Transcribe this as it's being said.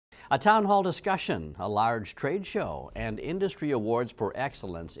A town hall discussion, a large trade show, and industry awards for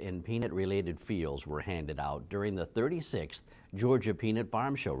excellence in peanut-related fields were handed out during the 36th Georgia Peanut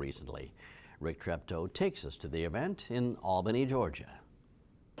Farm Show recently. Rick Treptow takes us to the event in Albany, Georgia.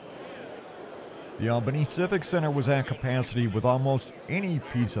 The Albany Civic Center was at capacity with almost any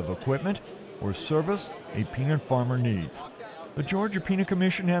piece of equipment or service a peanut farmer needs. The Georgia Peanut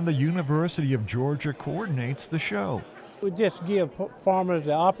Commission and the University of Georgia coordinates the show. We just give farmers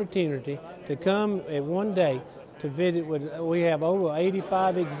the opportunity to come at one day to visit. We have over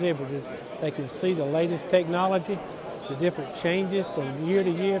 85 exhibitors. They can see the latest technology, the different changes from year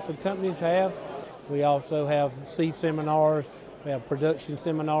to year for companies have. We also have seed seminars, we have production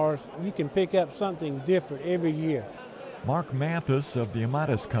seminars. You can pick up something different every year. Mark Mathis of the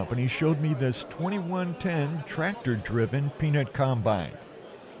Amatis Company showed me this 2110 tractor-driven peanut combine.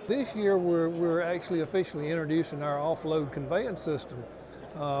 This year we're actually officially introducing our offload conveyance system,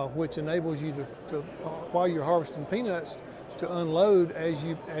 which enables you to while you're harvesting peanuts, to unload as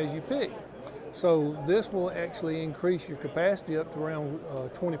you pick. So this will actually increase your capacity up to around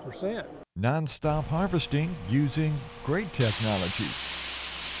 20%. Non-stop harvesting using great technology.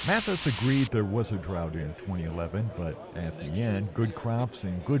 Mathis agreed there was a drought in 2011, but at the end, good crops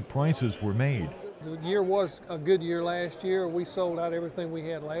and good prices were made. The year was a good year last year. We sold out everything we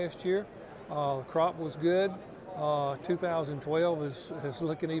had last year. The crop was good. 2012 is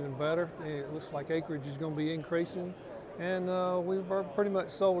looking even better. It looks like acreage is going to be increasing, and we've pretty much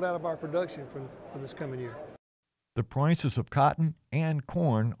sold out of our production for this coming year. The prices of cotton and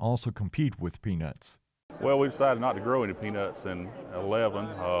corn also compete with peanuts. Well, we decided not to grow any peanuts in 11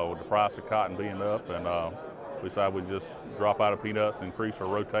 with the price of cotton being up, and we decided we'd just drop out of peanuts, increase our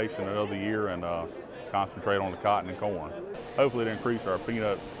rotation another year, and concentrate on the cotton and corn. Hopefully it increase our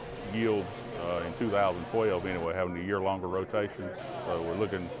peanut yields in 2012 anyway, having a year longer rotation. So we're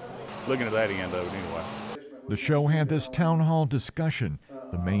looking at that end of it anyway. The show had this town hall discussion.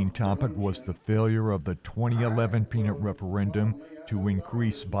 The main topic was the failure of the 2011 peanut referendum to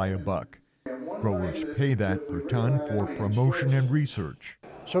increase by $1. Growers pay that per ton for promotion and research.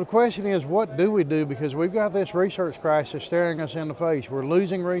 So the question is, what do we do? Because we've got this research crisis staring us in the face. We're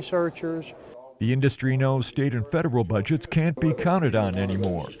losing researchers. The industry knows state and federal budgets can't be counted on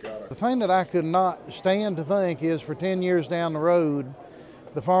anymore. The thing that I could not stand to think is for 10 years down the road,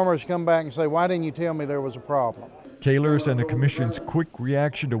 the farmers come back and say, why didn't you tell me there was a problem? Kaler's and the Commission's quick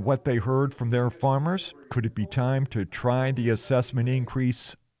reaction to what they heard from their farmers? Could it be time to try the assessment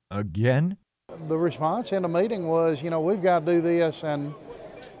increase again? The response in the meeting was, we've got to do this and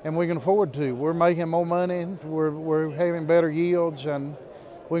we can afford to. We're making more money, we're having better yields, and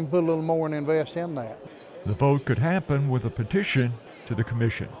we can put a little more and invest in that. The vote could happen with a petition to the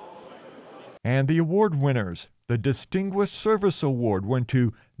Commission. And the award winners. The Distinguished Service Award went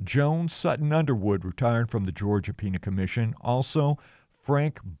to Joan Sutton Underwood, retired from the Georgia Peanut Commission. Also,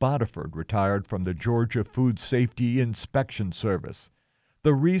 Frank Bodiford, retired from the Georgia Food Safety Inspection Service.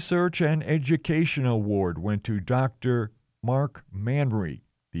 The Research and Education Award went to Dr. Mark Manry,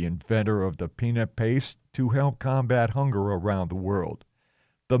 the inventor of the peanut paste to help combat hunger around the world.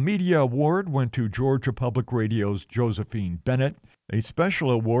 The Media Award went to Georgia Public Radio's Josephine Bennett. A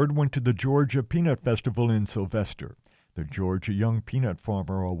special award went to the Georgia Peanut Festival in Sylvester. The Georgia Young Peanut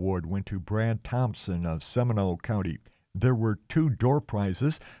Farmer Award went to Brad Thompson of Seminole County. There were 2 door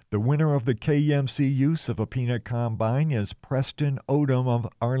prizes. The winner of the KMC use of a peanut combine is Preston Odom of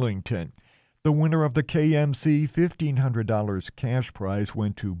Arlington. The winner of the KMC $1,500 cash prize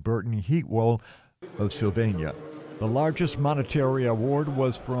went to Burton Heatwell of Sylvania. The largest monetary award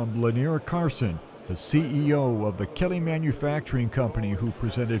was from Lanier Carson, the CEO of the Kelly Manufacturing Company, who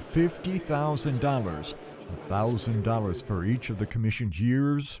presented $50,000, $1,000 for each of the Commission's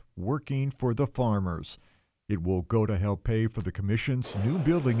years working for the farmers. It will go to help pay for the Commission's new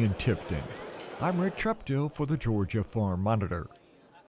building in Tifton. I'm Rick Treptow for the Georgia Farm Monitor.